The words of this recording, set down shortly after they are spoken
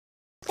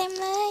ต็ม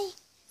เลย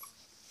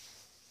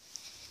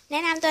แน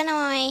ะนำตัวห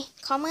น่อย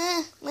ขอมือ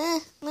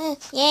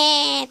เย่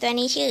ตัว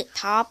นี้ชื่อ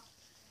ท็อป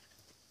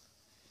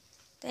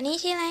ตัวนี้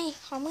ชื่ออะไร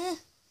ขอ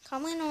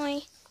มือหน่อย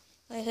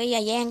เฮ้ยอย่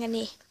าแย่งกัน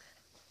ดิ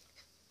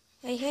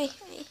เฮ้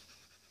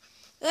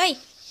ย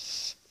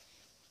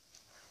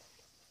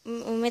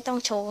ไม่ต้อง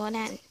โชว์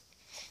นั่น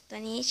ตัว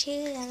นี้ชื่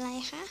ออะไร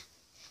คะ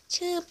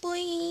ชื่อปุ้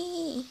ย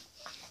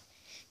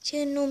ชื่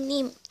อนุ่ม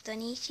นิ่มตัว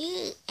นี้ชื่อ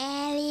แอ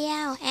เรีย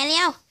ล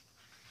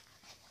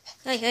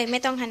เฮ้ยไม่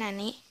ต้องขนาด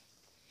นี้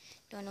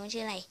ตัวนู้น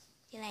ชื่ออะไร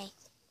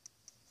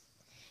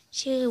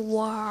ชื่อว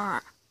อ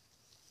ร์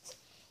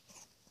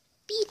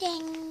กี้แด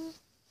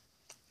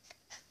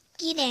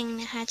ง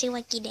นะคะชื่อว่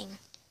ากี้แดง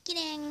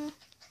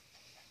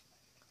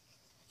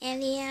แอ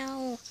เรียล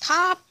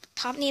ท็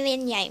อปนี่เล่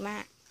นใหญ่มา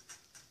ก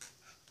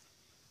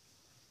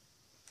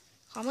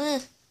ขอมือ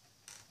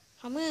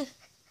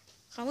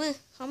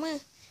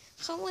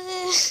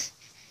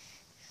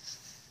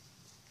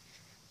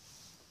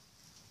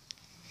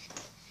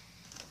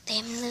เต็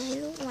มเลย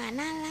ลูกหมา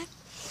น่ารัก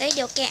เ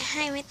ดี๋ยวแกะใ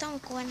ห้ไม่ต้อง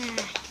กลัวนะ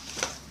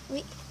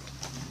วิ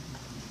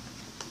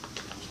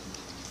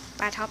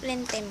ปลาท็อปเล่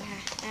นเต็มค่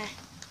ะ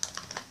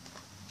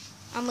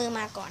เอามือม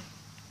าก่อน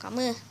ขอ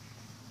มือ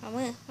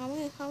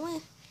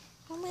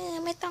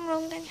ไม่ต้องล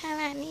งกันข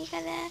นาดนี้ก็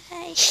ได้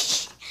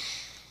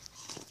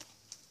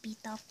พี่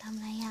ท็อปทำอ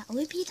ะไรอ่ะ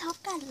อุ้ยพี่ท็อป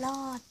กัดร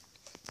อด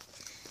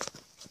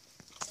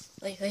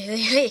เฮ้ย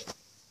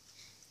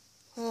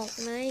หก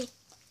เลย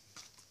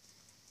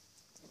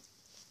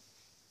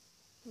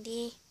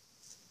ดี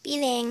พี่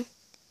เลง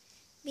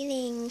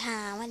ค่ะ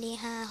สวัสดี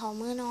ค่ะขอ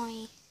มือหน่อย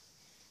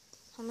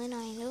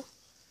ลูก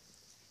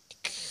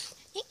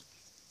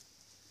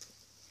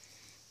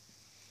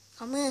ข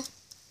อมือ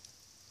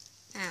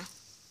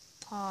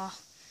พอ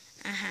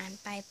อาหาร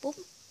ไปปุ๊บ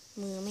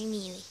มือไม่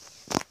มีเลย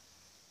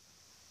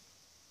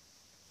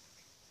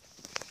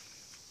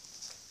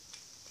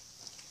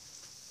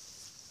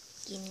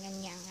กินกัน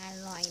อย่างอ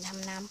ร่อยท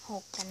ำน้ำห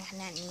กกันข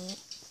นาดนี้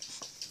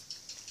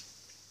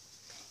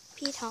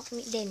พี่ท็อป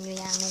มีเด่นอยู่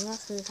อย่างนึงก็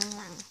คือข้าง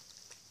หลัง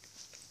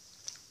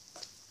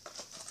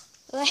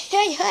เฮ้ย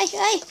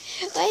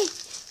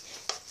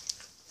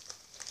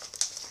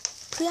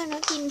เพื่อนเข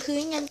ากินพื้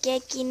นกันแก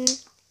กิน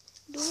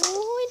ดู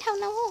ท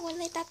ำน้ำหก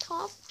เลยตาท็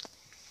อป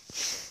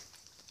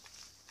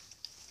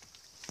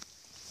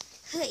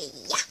เฮ้ย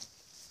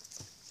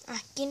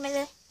กินไปเล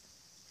ย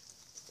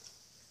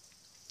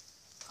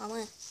ขอมื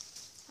อ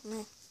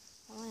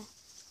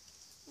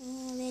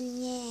เล่น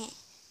แย่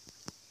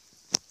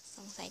ส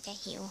งสัยจะ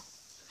หิว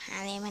หา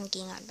อะไรมัน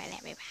กินก่อนไปแล้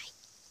วบ๊ายบ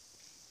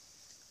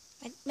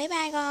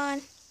ายก่อน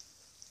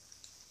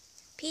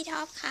พี่ท็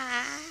อปค่ะ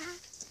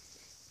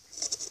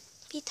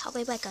พี่ท็อป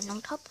บ๊ายบายกับน้อง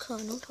ท็อปค่ะ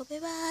น้องท็อปบ๊า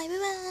ยบา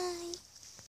ย